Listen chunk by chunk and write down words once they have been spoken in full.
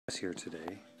Here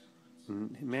today.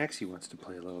 Maxie wants to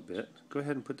play a little bit. Go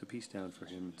ahead and put the piece down for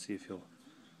him and see if he'll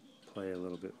play a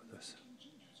little bit with us.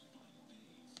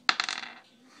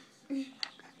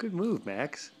 Good move,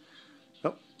 Max.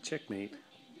 Oh, checkmate.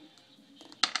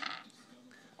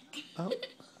 Oh,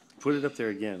 put it up there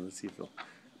again. Let's see if he'll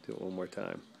do it one more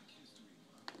time.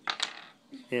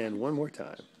 And one more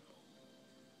time.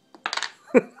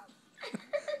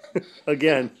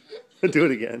 Again. Do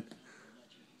it again.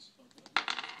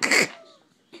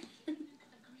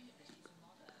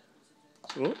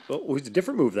 Oh, it was a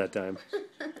different move that time.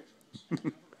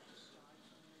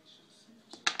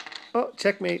 Oh,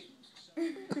 checkmate.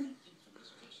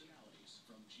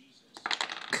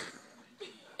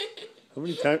 How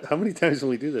many times will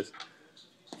we do this?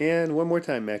 And one more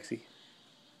time, Maxie.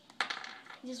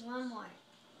 Just one more.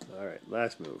 All right,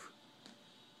 last move.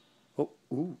 Oh,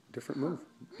 ooh, different move.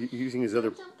 Using his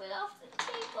other. Jump it off the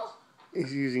table.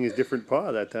 He's using his different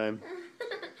paw that time.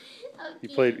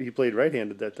 Okay. He played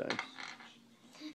right-handed that time.